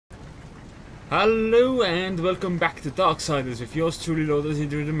Hello and welcome back to Darksiders with yours truly, Lord of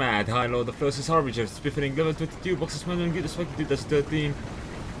the Mad, High Lord of Closest Harbinger, Spiffing level 22, boxes man and good as fuck, that's 13,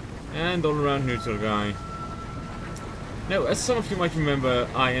 and all around neutral guy. Now, as some of you might remember,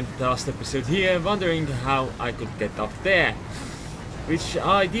 I ended the last episode here wondering how I could get up there, which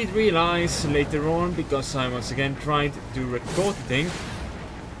I did realize later on because I once again tried to record the thing,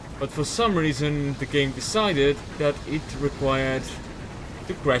 but for some reason the game decided that it required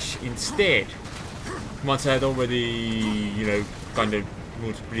to crash instead. Once I had already, kind of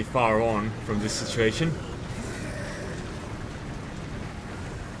moved pretty far on from this situation.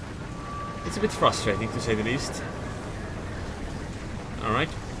 It's a bit frustrating to say the least. Alright.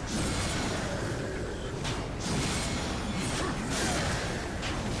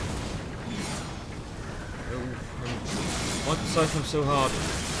 Why to siphon so hard?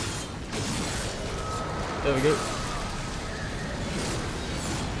 There we go.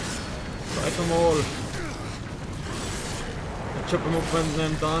 Fight them all. I'll chop them up when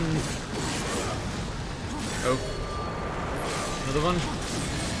I'm done. Oh. Another one.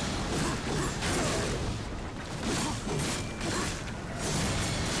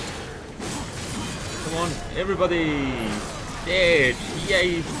 Come on, everybody! Dead!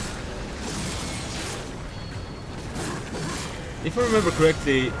 Yay! If I remember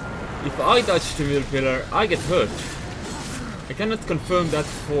correctly, if I dodge the middle pillar, I get hurt. I cannot confirm that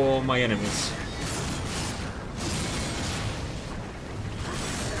for my enemies.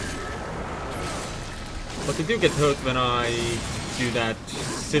 But I do get hurt when I do that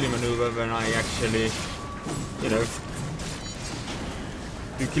silly maneuver when I actually,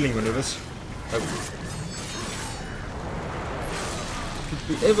 do killing maneuvers. Oh. It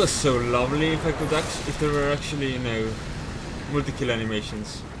would be ever so lovely if I could if there were actually, multi-kill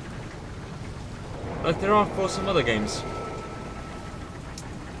animations. Like there are for some other games.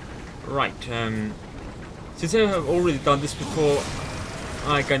 Right, since I have already done this before,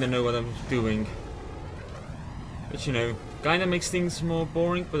 I kinda know what I'm doing. Which, kinda makes things more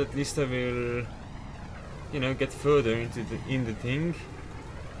boring, but at least I will, get further into the thing.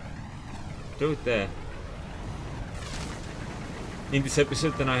 Throw it there. In this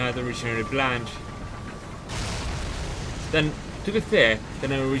episode than I had originally planned. Then, to be fair,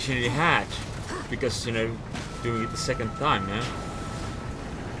 than I originally had. Because, doing it the second time now.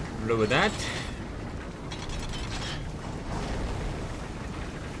 Lower that.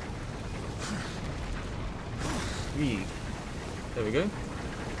 There we go.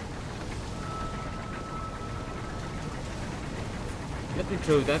 Let me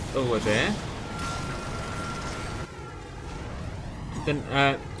throw that over there. Then,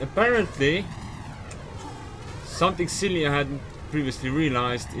 apparently, something silly I hadn't previously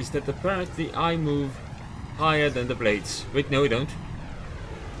realized is that apparently I move higher than the blades. Wait, no, I don't.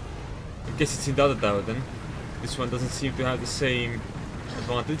 I guess it's in the other tower then. This one doesn't seem to have the same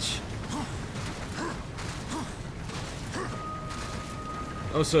advantage.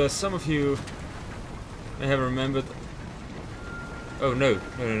 Also, as some of you may have remembered... Oh no.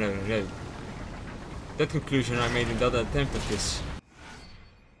 That conclusion I made in the other attempt at this.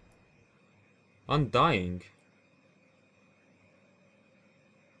 Undying.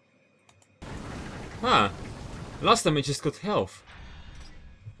 Ah! Last time I just got health.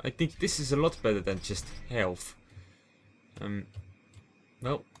 I think this is a lot better than just health.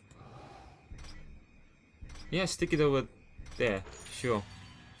 Well. Yeah, stick it over there, sure.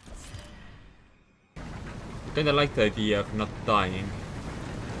 I kinda like the idea of not dying.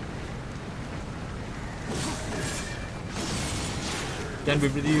 Can be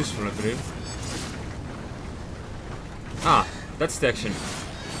pretty useful, I believe. Ah, that's the action.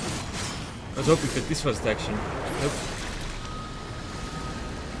 I was hoping that this was the action. Nope.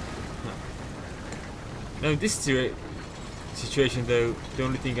 Now in this situation though, the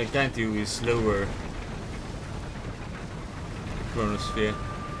only thing I can do is lower the chronosphere.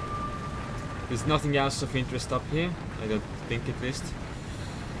 There's nothing else of interest up here, I don't think at least.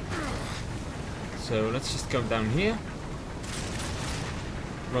 So let's just come down here.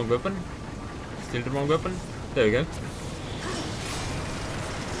 Wrong weapon. Still the wrong weapon. There we go.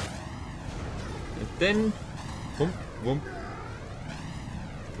 And then... Boom, boom.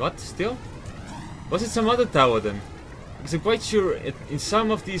 What? Still? Was it some other tower then? Because I'm quite sure in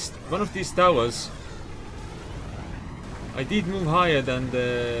some of these, one of these towers, I did move higher than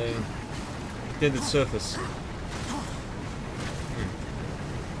the intended surface.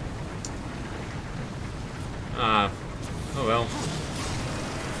 Ah, oh well.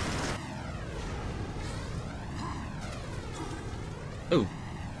 Oh,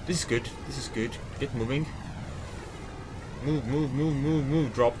 this is good. This is good. Get moving. Move, move, move, move,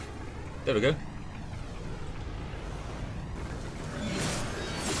 move. Drop. There we go.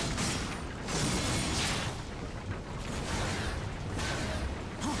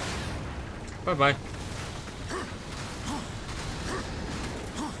 Bye-bye.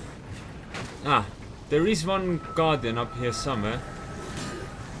 Ah, there is one guardian up here somewhere.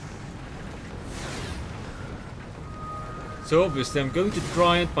 So obviously I'm going to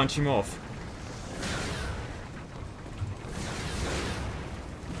try and punch him off.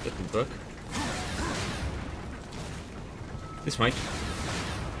 That didn't work. This might.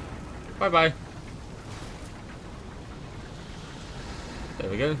 Bye-bye. There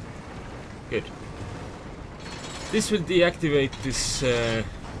we go. Good. This will deactivate this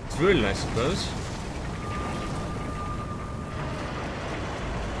drill, I suppose.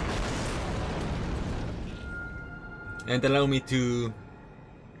 And allow me to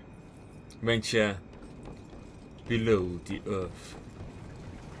venture below the earth.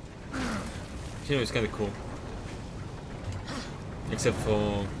 You know, it's kind of cool. Except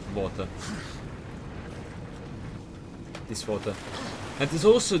for water. This water. And there's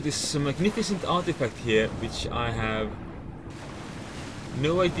also this magnificent artifact here, which I have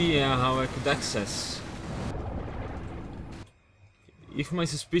no idea how I could access. If my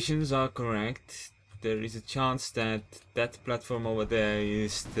suspicions are correct, there is a chance that that platform over there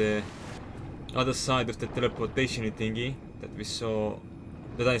is the other side of the teleportation thingy that we saw,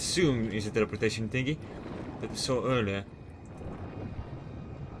 that I assume is a teleportation thingy that we saw earlier.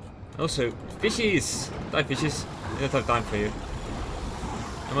 Also, fishies! Die fishes! I don't have time for you.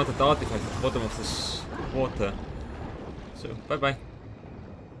 I'm at the artifact at the bottom of this water. So, bye bye.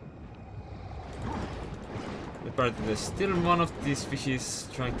 Apparently there's still one of these fishes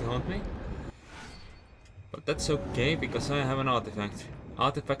trying to haunt me. But that's okay, because I have an artifact.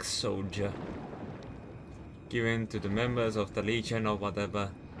 Artifact soldier. Given to the members of the Legion or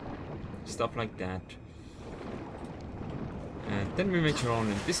whatever. Stuff like that. And then we venture on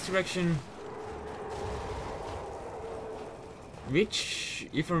in this direction. Which,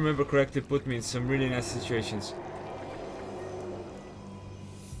 if I remember correctly, put me in some really nasty situations.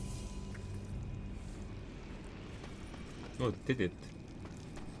 Oh, did it?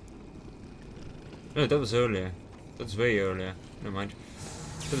 No, that was earlier. That was way earlier. Never mind.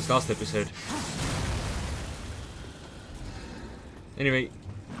 That was last episode. Anyway,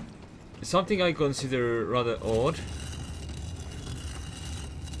 something I consider rather odd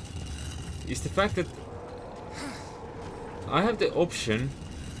is the fact that I have the option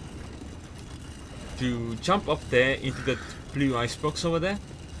to jump up there into that blue icebox over there.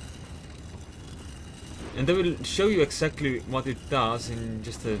 And I will show you exactly what it does in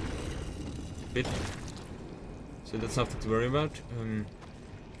just a bit. So that's nothing to worry about.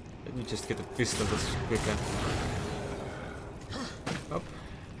 Let me just get a pistol that's quicker. Up.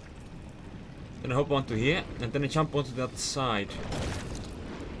 Then I hop onto here, and then I jump onto the other side.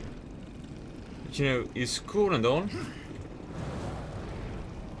 Which, you know, is cool and all.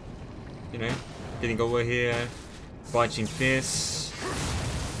 You know, getting over here, punching this.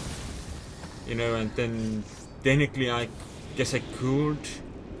 You know, and then technically I guess I could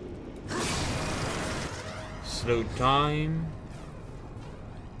slow time.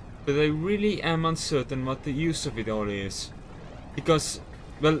 But I really am uncertain what the use of it all is. Because,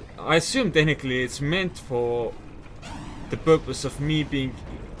 well, I assume technically it's meant for the purpose of me being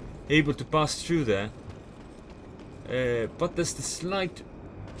able to pass through there. But there's the slight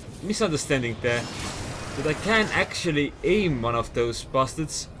misunderstanding there that I can actually aim one of those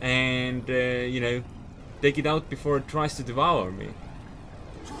bastards and, you know, take it out before it tries to devour me.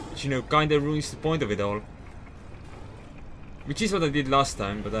 Which, you know, kinda ruins the point of it all. Which is what I did last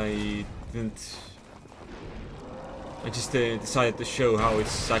time, but I didn't... I just decided to show how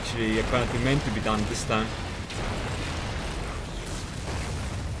it's actually apparently meant to be done this time.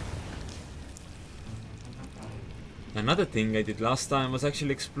 Another thing I did last time was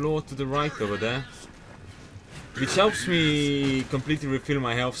actually explore to the right over there. Which helps me completely refill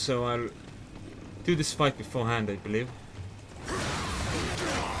my health, so I'll do this fight beforehand, I believe.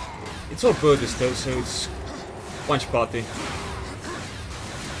 It's all birdies though, so it's punch party.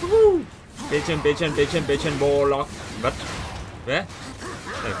 Woohoo! Bitchin', bitchin', bitchin', bitchin', warlock. What? Where?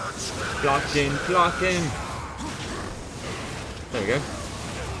 Oh. Blocking, blocking. There we go.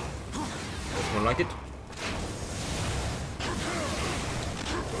 That's more like it.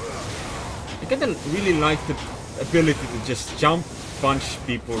 I kinda really like the ability to just jump punch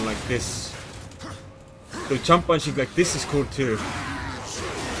people like this. So jump punching like this is cool too.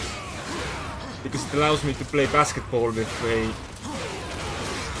 Because it allows me to play basketball with a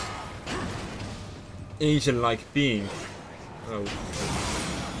angel-like being. Oh.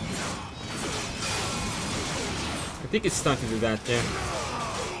 think it's time to do that, yeah.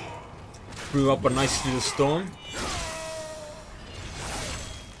 Brew up a nice little storm.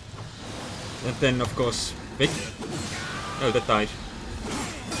 And then, of course, wait. Oh, that died.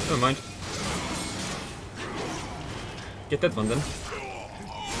 Never mind. Get that one then.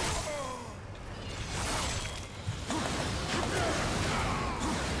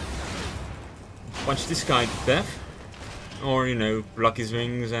 Punch this guy to death. Or, you know, block his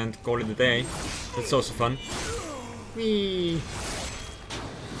wings and call it a day. That's also fun. Whee!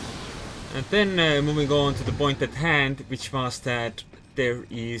 And then moving on to the point at hand, which was that there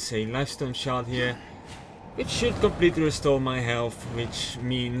is a lifestone shard here, which should completely restore my health, which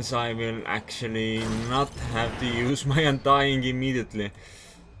means I will actually not have to use my undying immediately.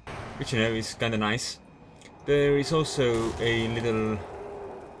 Which, you know, is kinda nice. There is also a little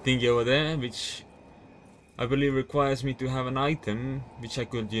thingy over there, which I believe requires me to have an item, which I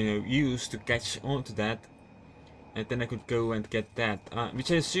could, you know, use to catch onto that. And then I could go and get that,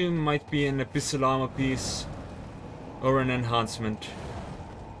 which I assume might be an abyssal armor piece, or an enhancement,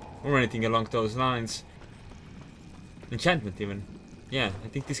 or anything along those lines. Enchantment even. Yeah, I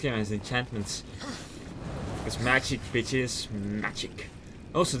think this game has enchantments. It's magic, bitches, magic.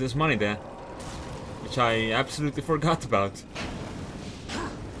 Also, there's money there, which I absolutely forgot about.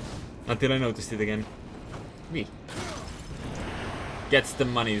 Until I noticed it again. Me. Gets the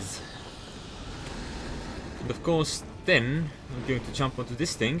monies. And of course, then I'm going to jump onto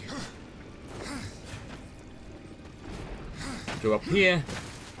this thing. Go up here.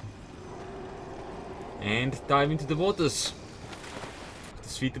 And dive into the waters. The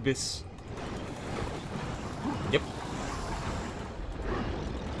sweet abyss. Yep.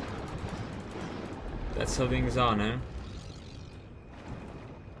 That's how things are now.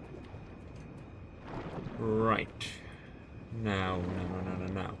 Right. Now.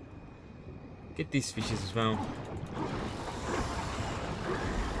 Get these fishes as well.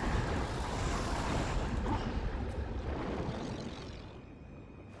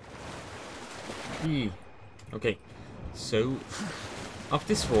 Okay, so up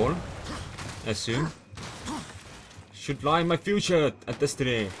this wall, I assume, should lie my future at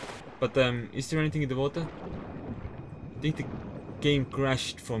destiny. But is there anything in the water? I think the game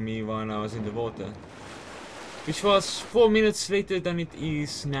crashed for me while I was in the water, which was 4 minutes later than it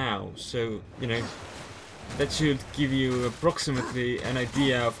is now. So, you know, that should give you approximately an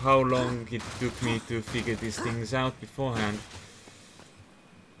idea of how long it took me to figure these things out beforehand.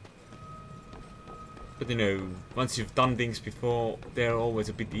 But you know, once you've done things before, they're always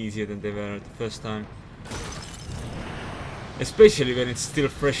a bit easier than they were the first time. Especially when it's still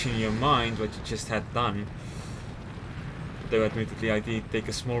fresh in your mind what you just had done. Though admittedly I did take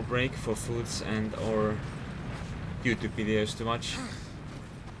a small break for foods and or YouTube videos to watch.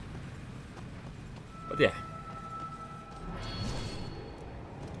 But yeah.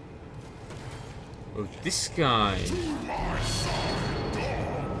 Oh, this guy.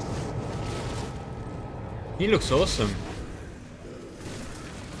 He looks awesome.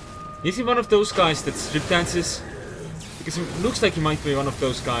 Is he one of those guys that strip dances? Because it looks like he might be one of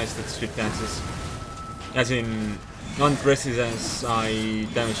those guys that strip dances. As in, undresses as I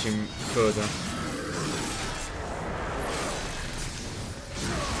damage him further.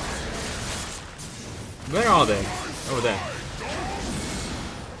 Where are they? Over there.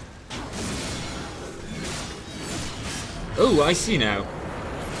 Oh, I see now.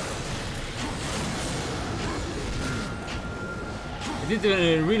 I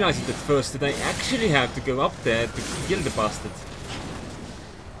didn't realize it at first that I actually have to go up there to kill the bastard.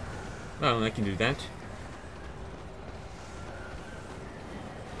 Well, I can do that.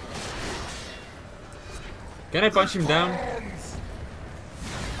 Can I punch him down?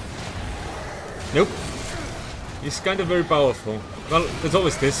 Nope. He's kind of very powerful. Well, there's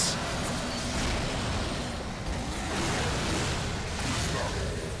always this.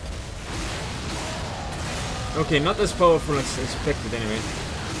 Okay, not as powerful as expected anyway.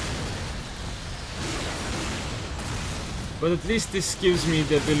 But at least this gives me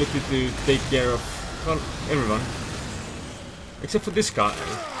the ability to take care of, well, everyone. Except for this guy.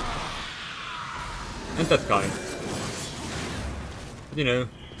 And that guy. But, you know,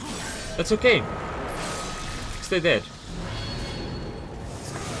 that's okay. Stay dead.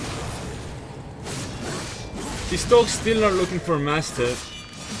 These dogs still are looking for a master.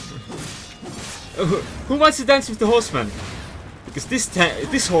 Who wants to dance with the horseman? Because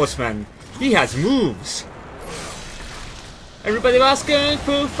this horseman, he has moves. Everybody was kung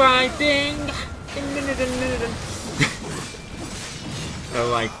fu fighting.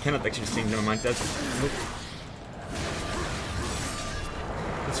 Oh, I cannot actually sing. Never mind that. Nope.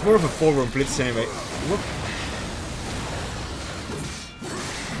 It's more of a forward blitz anyway. Whoop.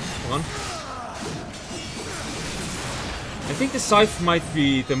 Come on. I think the scythe might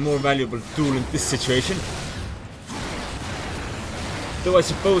be the more valuable tool in this situation. Though I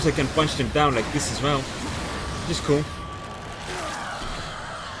suppose I can punch them down like this as well. Which is cool.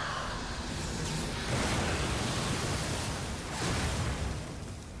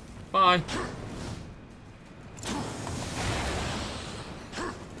 Bye.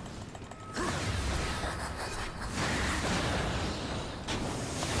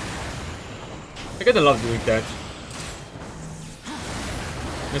 I kinda love doing that.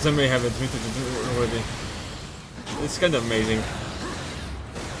 As I may have admitted to do already. It's kinda amazing.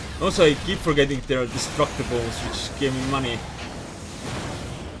 Also, I keep forgetting there are destructibles which give me money.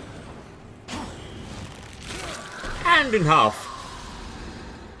 And in half.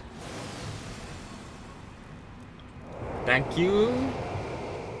 Thank you.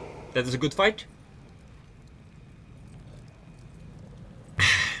 That is a good fight.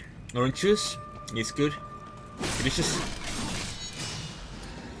 Orange juice. It's good. Delicious.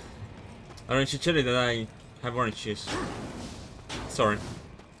 Orange chili that I have orange juice. Sorry.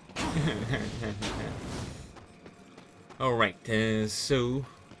 Alright, so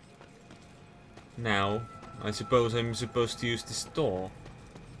now I suppose I'm supposed to use this door.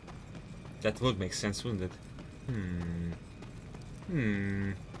 That would make sense, wouldn't it?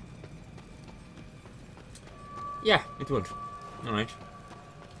 Yeah, it would. Alright.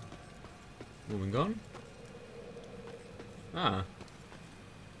 Moving on. Ah.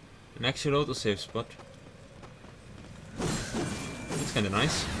 An actual autosave spot. That's kinda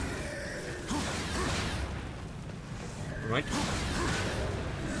nice. Alright.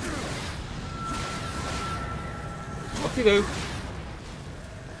 Off you go.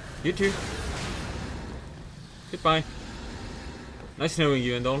 You too. Goodbye. Nice knowing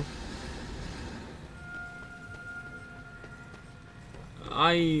you and all.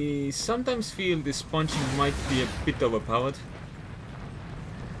 I sometimes feel this punching might be a bit overpowered.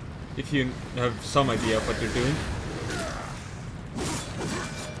 If you have some idea of what you're doing.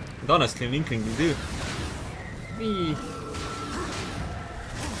 And honestly, an inkling will do. Whee.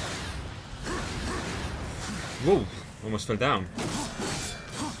 Whoa, almost fell down.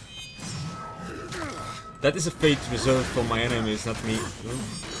 That is a fate reserved for my enemies, not me.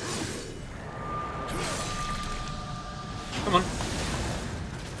 Come on.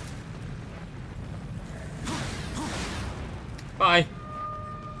 Bye.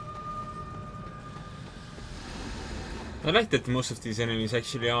 I like that most of these enemies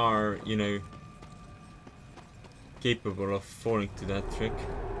actually are, you know, capable of falling to that trick.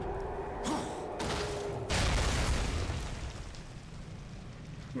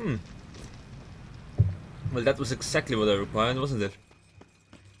 Well, that was exactly what I required, wasn't it?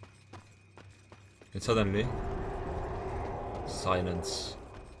 And suddenly... silence.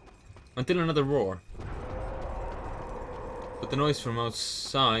 Until another roar. But the noise from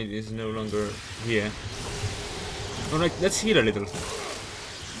outside is no longer here. Alright, let's heal a little.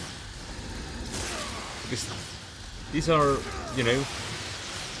 Because these are, you know,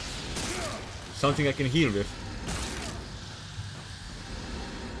 something I can heal with.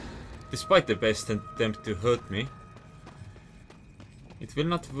 Despite the best attempt to hurt me. It will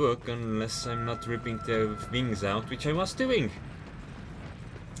not work unless I'm not ripping the wings out, which I was doing.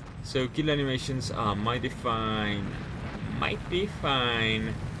 So kill animations are mighty fine. Might be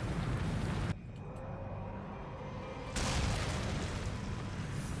fine.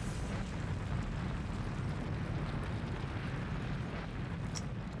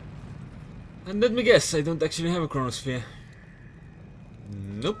 And let me guess, I don't actually have a chronosphere.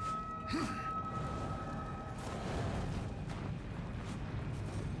 Nope.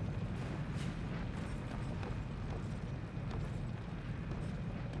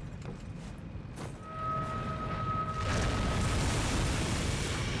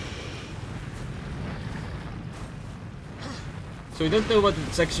 So we don't know what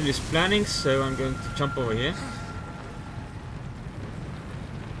it's actually planning, so I'm going to jump over here.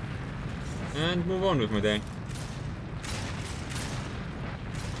 And move on with my day.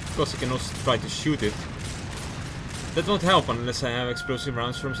 Of course I can also try to shoot it. That won't help unless I have explosive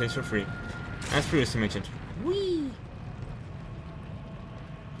rounds from Saints Row 3. As previously mentioned. Whee!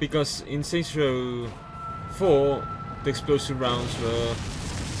 Because in Saints Row 4 the explosive rounds were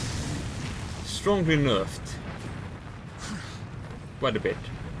strongly nerfed. Quite a bit.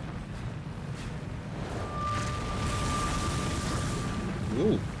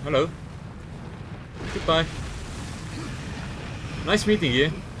 Ooh, hello. Goodbye. Nice meeting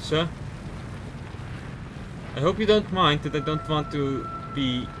you, sir. I hope you don't mind that I don't want to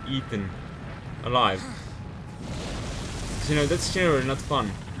be eaten alive. 'Cause, you know, that's generally not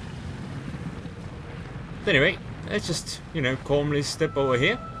fun. Anyway, let's just, you know, calmly step over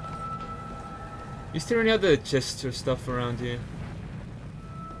here. Is there any other chests or stuff around here?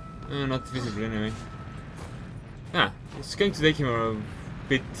 Not visible anyway. Ah, it's going to take him a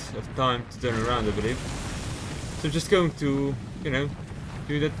bit of time to turn around, I believe. So just going to, you know,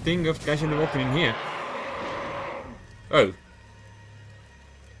 do that thing of casually walking in here. Oh.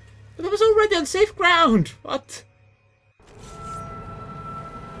 But I was already on safe ground! What?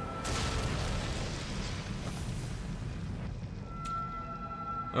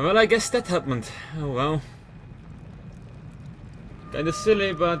 Well, I guess that happened. Oh well. Kinda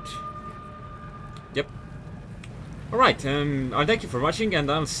silly, but... Yep. Alright, I'll thank you for watching and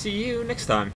I'll see you next time.